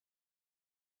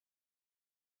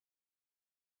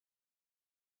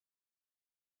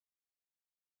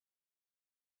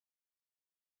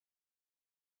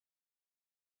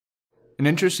An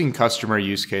interesting customer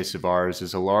use case of ours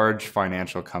is a large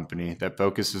financial company that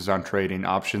focuses on trading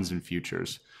options and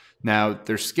futures. Now,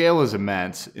 their scale is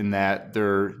immense in that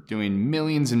they're doing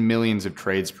millions and millions of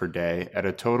trades per day at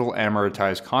a total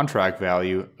amortized contract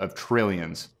value of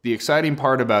trillions. The exciting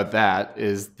part about that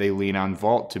is they lean on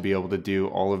Vault to be able to do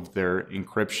all of their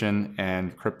encryption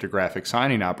and cryptographic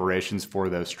signing operations for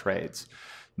those trades.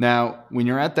 Now, when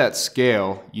you're at that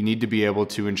scale, you need to be able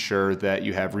to ensure that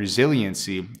you have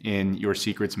resiliency in your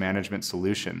secrets management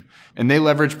solution. And they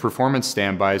leverage performance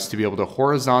standbys to be able to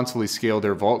horizontally scale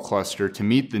their Vault cluster to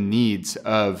meet the needs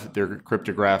of their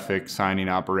cryptographic signing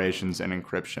operations and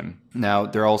encryption. Now,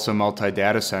 they're also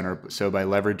multi-data center, so by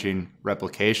leveraging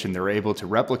replication, they're able to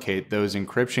replicate those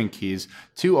encryption keys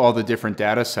to all the different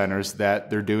data centers that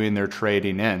they're doing their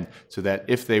trading in, so that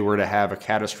if they were to have a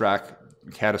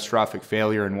catastrophic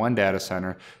failure in one data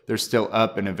center, they're still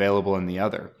up and available in the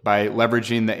other. By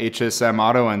leveraging the HSM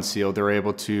auto unseal, they're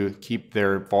able to keep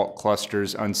their Vault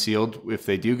clusters unsealed if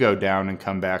they do go down and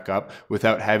come back up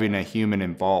without having a human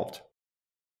involved.